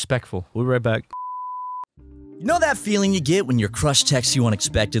 Be respectful. We'll be right back. You know that feeling you get when your crush texts you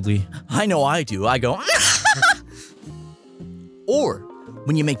unexpectedly? I know I do. I go, or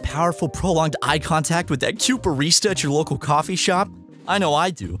when you make powerful, prolonged eye contact with that cute barista at your local coffee shop? I know I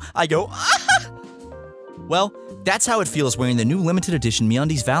do. I go, Well, that's how it feels wearing the new limited edition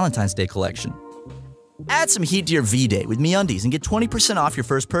MeUndies Valentine's Day collection. Add some heat to your V-Day with MeUndies and get 20% off your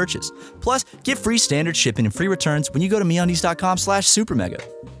first purchase. Plus, get free standard shipping and free returns when you go to MeUndies.com/SuperMega.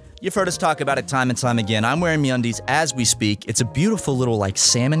 You've heard us talk about it time and time again. I'm wearing MeUndies as we speak. It's a beautiful little like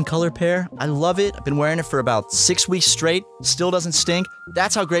salmon color pair. I love it. I've been wearing it for about 6 weeks straight. Still doesn't stink.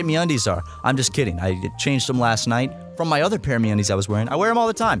 That's how great MeUndies are. I'm just kidding. I changed them last night from my other pair of MeUndies I was wearing. I wear them all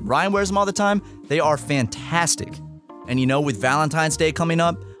the time. Ryan wears them all the time. They are fantastic. And with Valentine's Day coming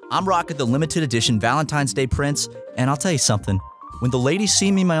up, I'm rocking the limited edition Valentine's Day prints, and I'll tell you something. When the ladies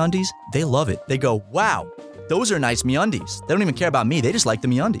see me in my undies, they love it. They go, wow, those are nice MeUndies. They don't even care about me, they just like the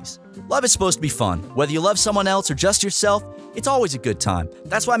MeUndies. Love is supposed to be fun. Whether you love someone else or just yourself, it's always a good time.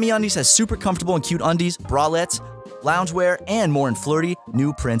 That's why MeUndies has super comfortable and cute undies, bralettes, loungewear, and more in flirty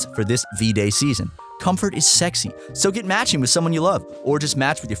new prints for this V-Day season. comfort is sexy, so get matching with someone you love, or just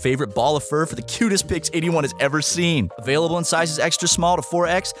match with your favorite ball of fur for the cutest pics anyone has ever seen. Available in sizes extra small to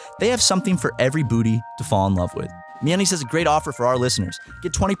 4X, they have something for every booty to fall in love with. MeUndies has a great offer for our listeners.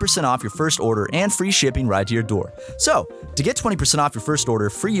 Get 20% off your first order and free shipping right to your door. So, to get 20% off your first order,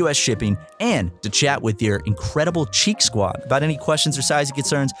 free U.S. shipping, and to chat with your incredible Cheek Squad about any questions or sizing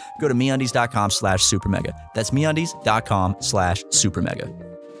concerns, go to MeUndies.com/SuperMega. That's MeUndies.com/SuperMega.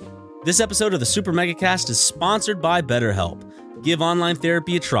 This episode of the SuperMegaCast is sponsored by BetterHelp. Give online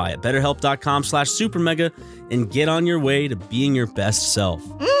therapy a try at BetterHelp.com/SuperMega and get on your way to being your best self.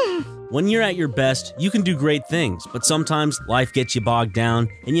 When you're at your best, you can do great things, but sometimes life gets you bogged down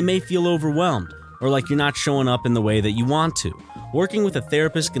and you may feel overwhelmed or like you're not showing up in the way that you want to. Working with a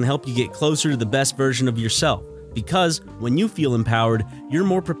therapist can help you get closer to the best version of yourself, because when you feel empowered, you're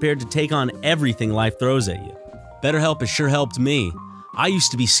more prepared to take on everything life throws at you. BetterHelp has sure helped me. I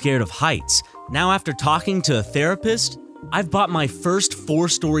used to be scared of heights. Now after talking to a therapist, I've bought my first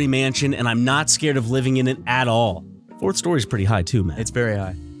 4-story mansion and I'm not scared of living in it at all. 4th story is pretty high too, man. It's very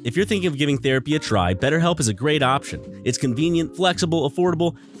high. If you're thinking of giving therapy a try, BetterHelp is a great option. It's convenient, flexible,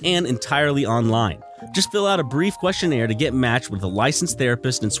 affordable, and entirely online. Just fill out a brief questionnaire to get matched with a licensed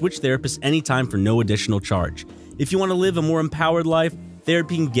therapist and switch therapists anytime for no additional charge. If you want to live a more empowered life,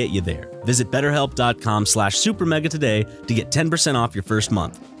 therapy can get you there. Visit BetterHelp.com/SuperMega today to get 10% off your first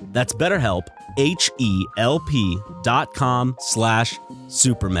month. That's BetterHelp,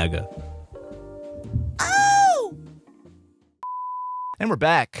 HELP.com/SuperMega. And we're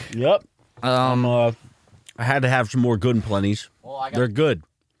back. Yep. I had to have some more Good and Plenties. They're good.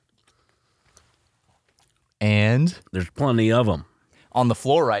 And There's plenty of them. on the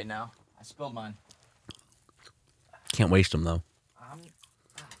floor right now. I spilled mine. Can't waste them, though.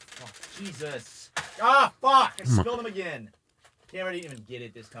 Jesus. Ah, fuck. I spilled them again. Camera didn't even get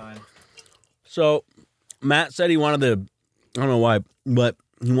it this time. So, Matt said he wanted to, I don't know why, but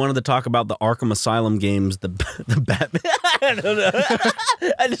he wanted to talk about the Arkham Asylum games, the Batman. I don't know.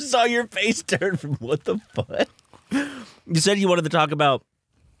 I just saw your face turn from what the fuck. You said you wanted to talk about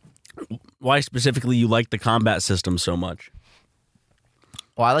why specifically you like the combat system so much.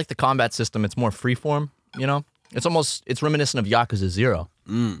 Well, I like the combat system. It's more freeform, you know? It's reminiscent of Yakuza 0,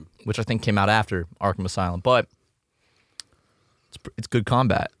 which I think came out after Arkham Asylum, but it's good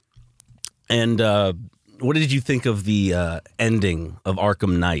combat. And what did you think of the ending of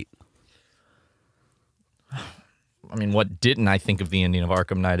Arkham Knight? I mean, what didn't I think of the ending of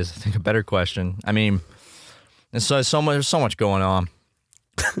Arkham Knight is, I think, a better question. I mean, there's so much going on.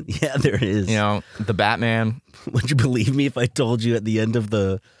 Yeah, there is. You know, the Batman. Would you believe me if I told you at the end of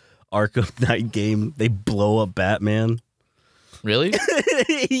the Arkham Knight game, they blow up Batman? Really?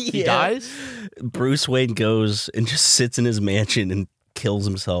 He dies? Bruce Wayne goes and just sits in his mansion and kills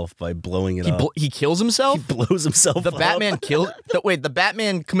himself by blowing it up. He kills himself? He blows himself The up. Batman killed... Wait, the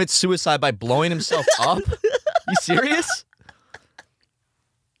Batman commits suicide by blowing himself up? You serious?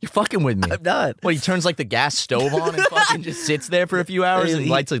 You're fucking with me. I'm not. What, he turns like the gas stove on and fucking just sits there for a few hours and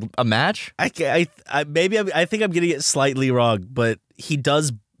lights a match? I think I'm getting it slightly wrong, but he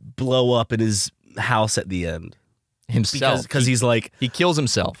does blow up in his house at the end. Himself. Because he's like... He kills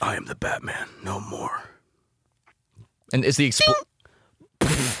himself. I am the Batman, no more. And is the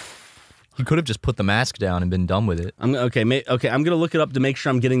He could have just put the mask down and been done with it. Okay, I'm going to look it up to make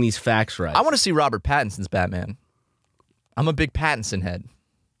sure I'm getting these facts right. I want to see Robert Pattinson's Batman. I'm a big Pattinson head.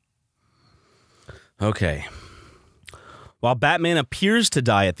 Okay. While Batman appears to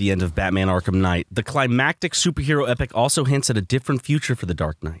die at the end of Batman Arkham Knight, the climactic superhero epic also hints at a different future for the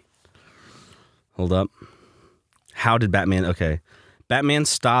Dark Knight. Hold up. How did Batman... Okay. Batman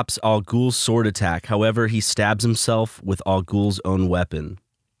stops Al Ghul's sword attack. However, he stabs himself with Al Ghul's own weapon.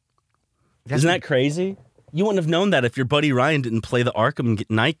 Isn't that crazy? You wouldn't have known that if your buddy Ryan didn't play the Arkham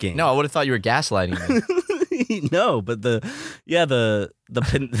Knight game. No, I would have thought you were gaslighting me. No, but the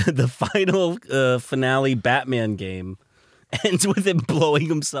final finale Batman game ends with him blowing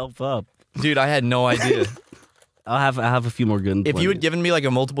himself up. Dude, I had no idea. I have a few more good. If you had given me like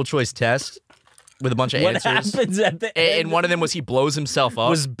a multiple choice test with a bunch of answers, what happens at the end? And one of them was he blows himself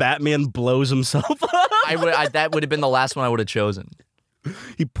up. Was Batman blows himself up? That would have been the last one I would have chosen.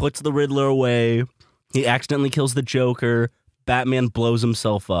 He puts the Riddler away. He accidentally kills the Joker. Batman blows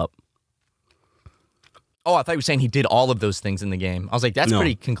himself up. Oh, I thought you were saying he did all of those things in the game. I was like, that's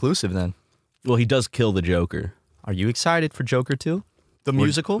pretty conclusive then. Well, he does kill the Joker. Are you excited for Joker 2? The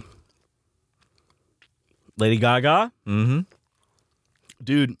musical? Lady Gaga? Mm-hmm.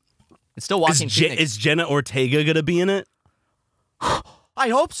 Dude. It's still Joaquin Phoenix. Is Jenna Ortega going to be in it? I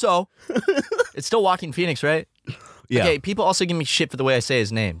hope so. It's still Joaquin Phoenix, right? Yeah. Okay, people also give me shit for the way I say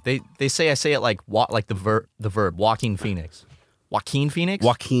his name. They say I say it like the verb, Joaquin Phoenix. Joaquin Phoenix?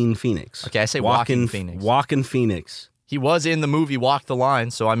 Joaquin Phoenix. Okay, I say Joaquin Phoenix. Joaquin Phoenix. He was in the movie Walk the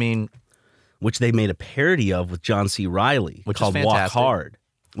Line, so I mean... Which they made a parody of with John C. Reilly. Which called is Walk fantastic. Hard.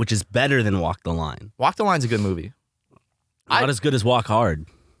 Which is better than Walk the Line. Walk the Line's a good movie. Not as good as Walk Hard.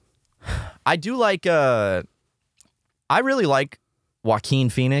 I do like... I really like Joaquin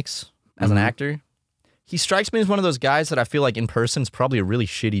Phoenix as an actor. He strikes me as one of those guys that I feel like in person is probably a really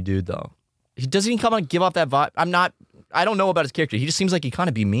shitty dude, though. He doesn't come and give off that vibe. I don't know about his character. He just seems like he kind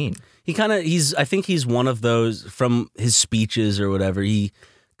of be mean. I think he's one of those, from his speeches or whatever, he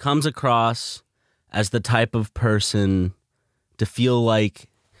comes across as the type of person to feel like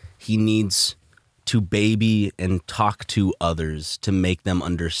he needs to baby and talk to others to make them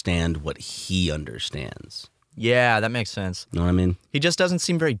understand what he understands. Yeah, that makes sense. You know what I mean? He just doesn't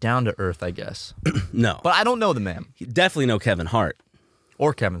seem very down to earth, I guess. No. But I don't know the man. Definitely no Kevin Hart.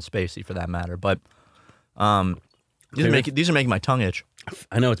 Or Kevin Spacey, for that matter. But these are making my tongue itch.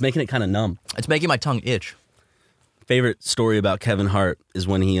 I know, it's making it kind of numb. It's making my tongue itch. Favorite story about Kevin Hart is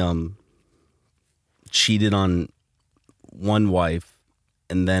when he cheated on one wife,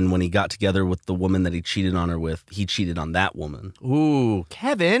 and then when he got together with the woman that he cheated on her with, he cheated on that woman. Ooh,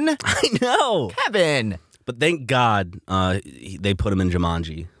 Kevin. I know. Kevin. But thank God they put him in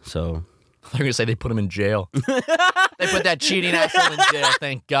Jumanji. So They're going to say they put him in jail. They put that cheating asshole in jail,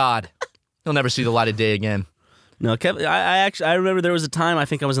 thank God. He'll never see the light of day again. no, Kevin. I remember there was a time, I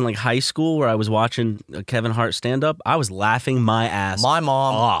think I was in like high school, where I was watching Kevin Hart stand up. I was laughing my ass. My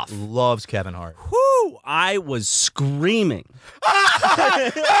mom off. loves Kevin Hart. Whoo! I was screaming.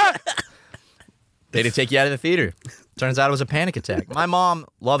 They did take you out of the theater. Turns out it was a panic attack. My mom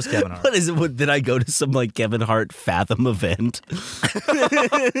loves Kevin Hart. What is it? Did I go to some like Kevin Hart Fathom event?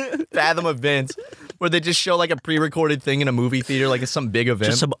 Fathom events where they just show like a pre-recorded thing in a movie theater, like it's some big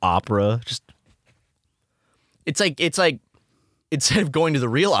event. Just some opera. Just It's like instead of going to the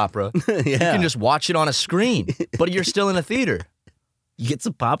real opera, you can just watch it on a screen, but you're still in a theater. you get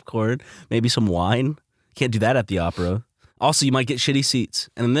some popcorn, maybe some wine. Can't do that at the opera. Also, you might get shitty seats.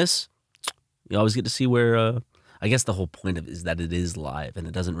 And in this, you always get to see where. I guess the whole point of it is that it is live, and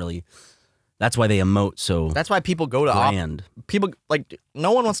it doesn't really. That's why they emote so. That's why people go to grand. People like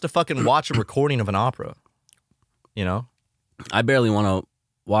no one wants to fucking watch a recording of an opera. You know, I barely want to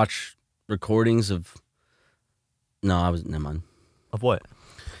watch recordings of. No, never mind. of what?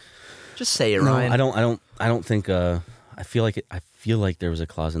 Just say it, No, Ryan. I don't think. I feel like there was a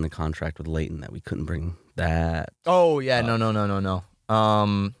clause in the contract with Leighton that we couldn't bring that. Oh yeah, no.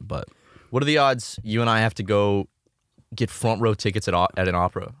 But What are the odds you and I have to go get front row tickets at an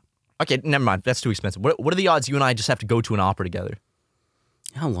opera? Okay, never mind. That's too expensive. What are the odds you and I just have to go to an opera together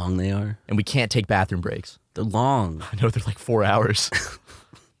how long they are? and we can't take bathroom breaks? They're long. I know they're like 4 hours.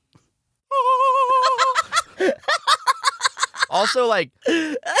 Also, like,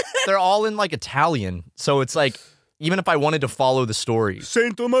 they're all in like Italian, so it's like even if I wanted to follow the story,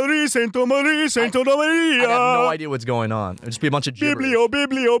 Sancto Maria, Sancto Maria, Sancto Maria. I'd have no idea what's going on. It'd just be a bunch of gibberish.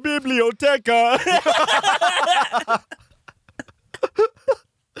 Biblioteca.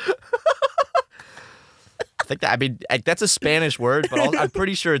 I think that, I mean, that's a Spanish word, but I'm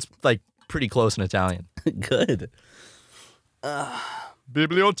pretty sure it's like pretty close in Italian. Good.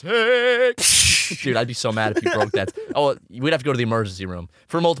 Biblioteque. Dude, I'd be so mad if you broke that. Oh, we'd have to go to the emergency room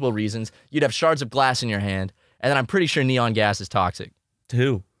for multiple reasons. You'd have shards of glass in your hand, and then I'm pretty sure neon gas is toxic. To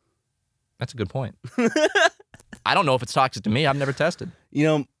who? That's a good point. I don't know if it's toxic to me. I've never tested. You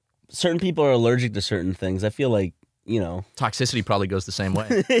know, certain people are allergic to certain things. I feel like, Toxicity probably goes the same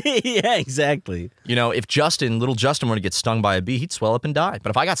way. Yeah, exactly. If little Justin were to get stung by a bee, he'd swell up and die. But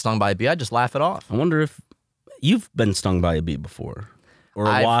if I got stung by a bee, I'd just laugh it off. I wonder if you've been stung by a bee before. Or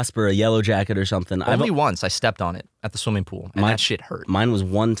a wasp or a yellow jacket or something. Only once I stepped on it at the swimming pool, and that shit hurt. Mine was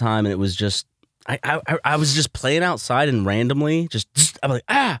one time, and it was just, I was just playing outside, and randomly, I was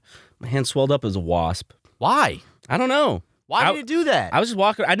like, my hand swelled up as a wasp. Why? I don't know. Why did it do that? I was just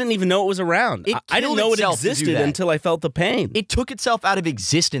walking. I didn't even know it was around. I didn't know it existed until I felt the pain. It took itself out of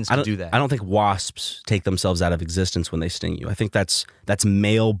existence to do that. I don't think wasps take themselves out of existence when they sting you. I think that's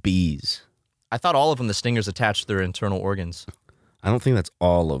male bees. I thought all of them, the stingers attached to their internal organs. I don't think that's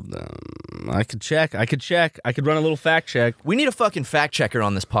all of them. I could check. I could run a little fact check. We need a fucking fact checker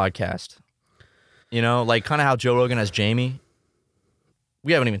on this podcast. Like kind of how Joe Rogan has Jamie.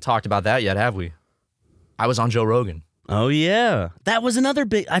 We haven't even talked about that yet, have we? I was on Joe Rogan. Oh, yeah. That was another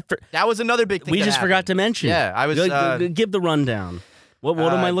big... That was another big thing we just forgot to mention. Yeah, I was... give the rundown. What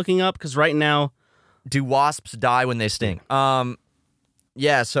am I looking up? Because right now... Do wasps die when they sting?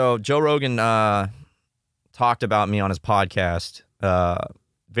 Yeah, so Joe Rogan talked talked about me on his podcast.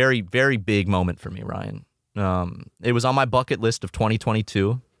 Very, very big moment for me, Ryan. It was on my bucket list of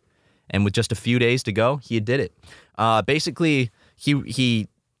 2022, and with just a few days to go, he did it. Basically, he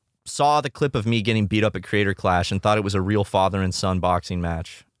saw the clip of me getting beat up at Creator Clash and thought it was a real father and son boxing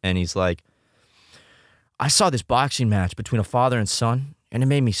match. And he's like, I saw this boxing match between a father and son, and it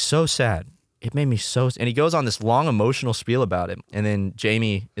made me so sad. It made me so... And he goes on this long emotional spiel about it. And then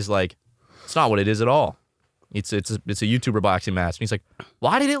Jamie is like, it's not what it is at all. It's a YouTuber boxing match. And he's like,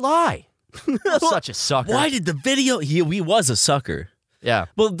 why did it lie? Such a sucker. Why did the video... He was a sucker. Yeah.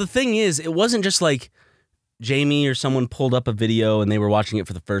 Well, the thing is, it wasn't just like Jamie or someone pulled up a video and they were watching it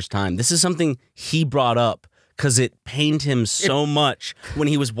for the first time. This is something he brought up because it pained him so much when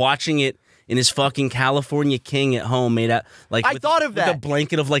he was watching it in his fucking California King at home, made out like I thought of that. With a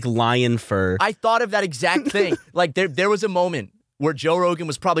blanket of like lion fur. I thought of that exact thing. Like there was a moment where Joe Rogan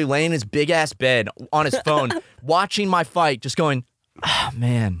was probably laying in his big ass bed on his phone, watching my fight, just going, oh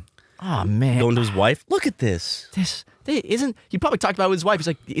man. Going to his wife, look at this. This isn't. He probably talked about it with his wife. He's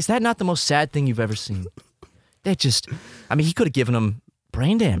like, is that not the most sad thing you've ever seen? That just, I mean, he could have given him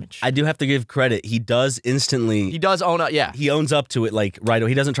brain damage. I do have to give credit. He does instantly. He does own up. Yeah, he owns up to it. Like right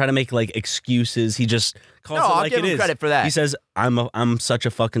away. He doesn't try to make like excuses. He just calls it like it is. I'll give him credit for that. He says, "I'm such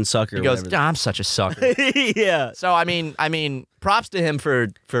a fucking sucker." He goes, I'm such a sucker. Yeah. So I mean, props to him for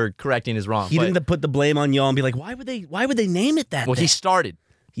correcting his wrong. He didn't put the blame on y'all and be like, why would they name it that? Well, he started.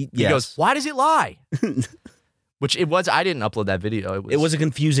 He goes, why does it lie? Which it was. I didn't upload that video. It was a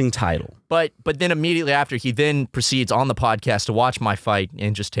confusing title. But then immediately after, he then proceeds on the podcast to watch my fight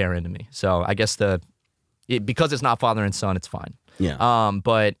and just tear into me. So I guess because it's not father and son, it's fine. Yeah.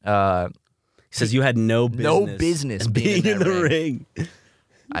 But he says you had no business being in the ring.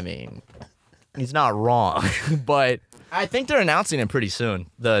 I mean, he's not wrong. But I think they're announcing it pretty soon.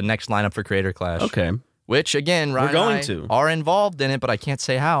 The next lineup for Creator Clash. Okay. Which again, Ryan and I are involved in it, but I can't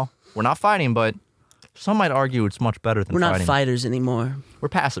say how. We're not fighting, but some might argue it's much better than fighting. We're not fighters anymore. We're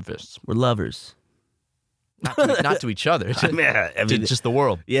pacifists. We're lovers. Not to each other. To just the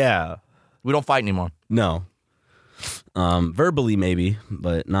world. Yeah. We don't fight anymore. No. Verbally maybe,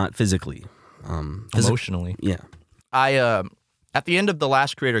 but not physically. Emotionally. Yeah. I at the end of the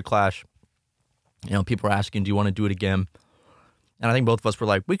last Creator Clash, people were asking, do you want to do it again? And I think both of us were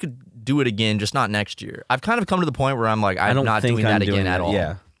like, we could do it again, just not next year. I've kind of come to the point where I'm like, I'm not doing that again at all.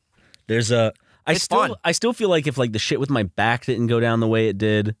 Yeah. There's I still feel like if like the shit with my back didn't go down the way it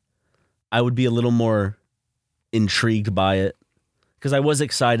did, I would be a little more intrigued by it. Because I was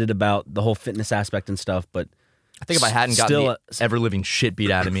excited about the whole fitness aspect and stuff, but I think if I hadn't gotten the ever-living shit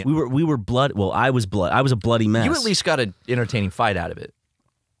beat out of me. we were blood. Well, I was a bloody mess. You at least got an entertaining fight out of it.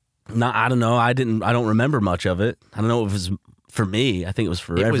 No, I don't know. I don't remember much of it. I don't know if it was for me. I think it was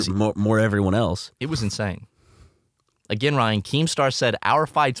for more everyone else. It was insane. Again, Ryan, Keemstar said our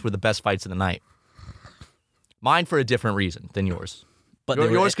fights were the best fights of the night. Mine for a different reason than yours. But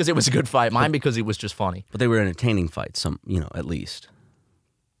yours because it was a good fight. Mine because it was just funny. But they were entertaining fights, at least.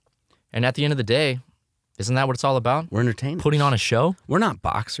 And at the end of the day, isn't that what it's all about? We're entertaining. Putting on a show? We're not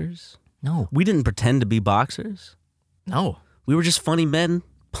boxers. No. We didn't pretend to be boxers. No. We were just funny men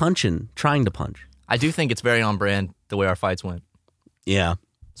trying to punch. I do think it's very on brand the way our fights went. Yeah.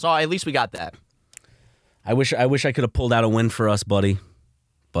 So at least we got that. I wish I could have pulled out a win for us, buddy.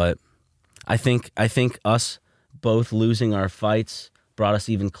 But I think us both losing our fights brought us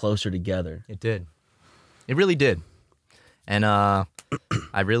even closer together. It did. It really did. And I'm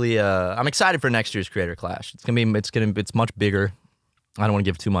excited for next year's Creator Clash. It's much bigger. I don't want to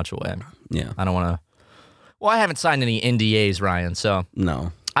give too much away. Yeah. I don't want to. Well, I haven't signed any NDAs, Ryan, so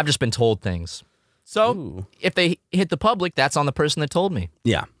no. I've just been told things. So if they hit the public, that's on the person that told me.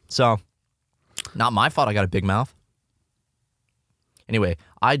 Yeah. So not my fault I got a big mouth. Anyway,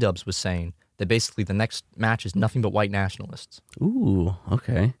 iDubbbz was saying that basically the next match is nothing but white nationalists. Ooh,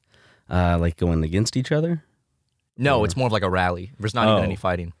 okay. Like going against each other? No, it's more of like a rally. There's not even any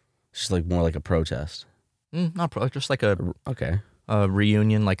fighting. It's just like more like a protest. Just like a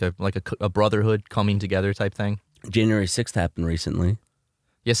reunion, like a brotherhood coming together type thing. January 6th happened recently.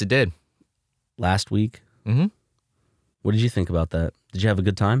 Yes, it did. Last week. Mm-hmm. What did you think about that? Did you have a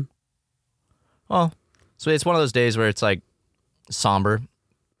good time? Well, so it's one of those days where it's like somber,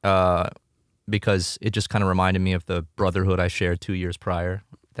 because it just kind of reminded me of the brotherhood I shared 2 years prior.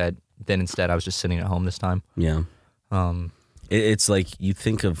 That then instead I was just sitting at home this time. Yeah. It's like you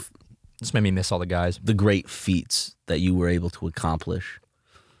think of. This made me miss all the guys. The great feats that you were able to accomplish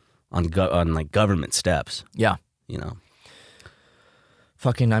on like government steps. Yeah.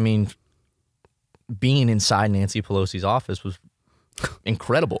 Being inside Nancy Pelosi's office was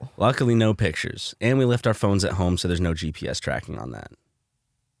incredible. Luckily, no pictures. And we left our phones at home, so there's no GPS tracking on that.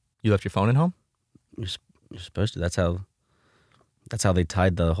 You left your phone at home? You're supposed to. That's how they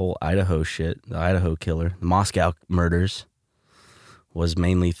tied the whole Idaho shit, the Idaho killer. The Moscow murders was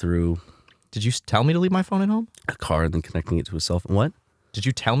mainly through... Did you tell me to leave my phone at home? A car and then connecting it to a cell phone. What? Did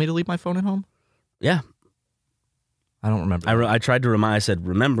you tell me to leave my phone at home? Yeah. I don't remember. I tried to remind, I said,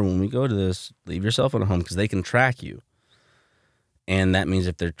 remember when we go to this, leave your cell phone at home because they can track you. And that means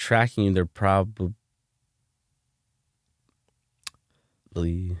if they're tracking you, they're probably...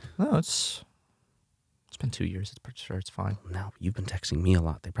 No, it's been 2 years. It's pretty sure it's fine. Now, you've been texting me a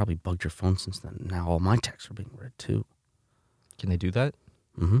lot. They probably bugged your phone since then. Now all my texts are being read too. Can they do that?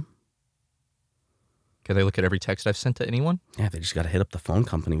 Mm-hmm. Can they look at every text I've sent to anyone? Yeah, they just got to hit up the phone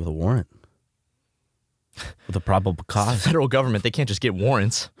company with a warrant. With a probable cause. It's the federal government. They can't just get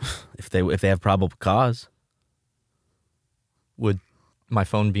warrants. If they have probable cause. Would my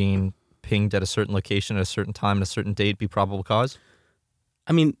phone being pinged at a certain location at a certain time and a certain date be probable cause?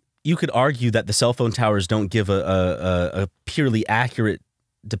 I mean, you could argue that the cell phone towers don't give a purely accurate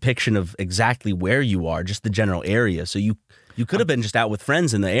depiction of exactly where you are, just the general area. So you could have been just out with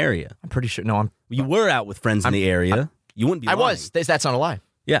friends in the area. I'm pretty sure. No, you were out with friends in the area. You wouldn't be lying. I was. That's not a lie.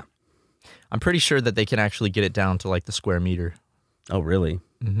 Yeah. I'm pretty sure that they can actually get it down to like the square meter. Oh, really?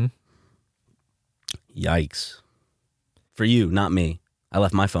 Mm-hmm. Yikes. For you, not me. I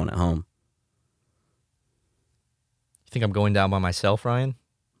left my phone at home. You think I'm going down by myself, Ryan?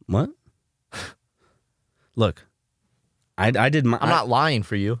 What? Look, I did my... I'm not lying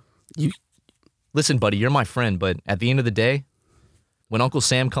for you. Listen, buddy, you're my friend, but at the end of the day, when Uncle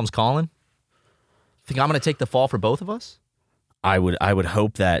Sam comes calling, you think I'm going to take the fall for both of us? I would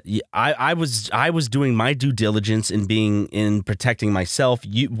hope that I was doing my due diligence in protecting myself.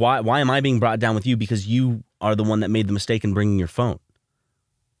 Why am I being brought down with you? Because you are the one that made the mistake in bringing your phone.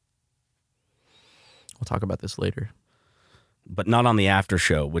 We'll talk about this later. But not on the after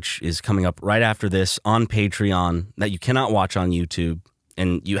show, which is coming up right after this on Patreon that you cannot watch on YouTube.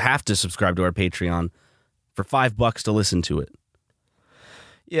 And you have to subscribe to our Patreon for $5 to listen to it.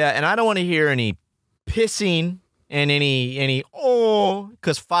 Yeah, and I don't want to hear any pissing and any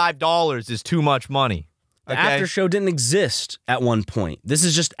because $5 is too much money. The Okay? after show didn't exist at one point. This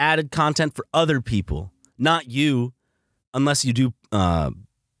is just added content for other people, not you, unless you do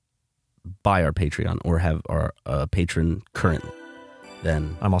buy our Patreon or have our patron currently.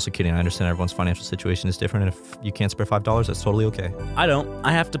 Then I'm also kidding. I understand everyone's financial situation is different, and if you can't spare $5, that's totally okay. I don't.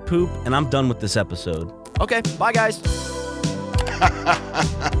 I have to poop, and I'm done with this episode. Okay, bye, guys.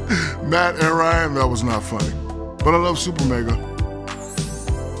 Matt and Ryan, that was not funny. But I love Super Mega.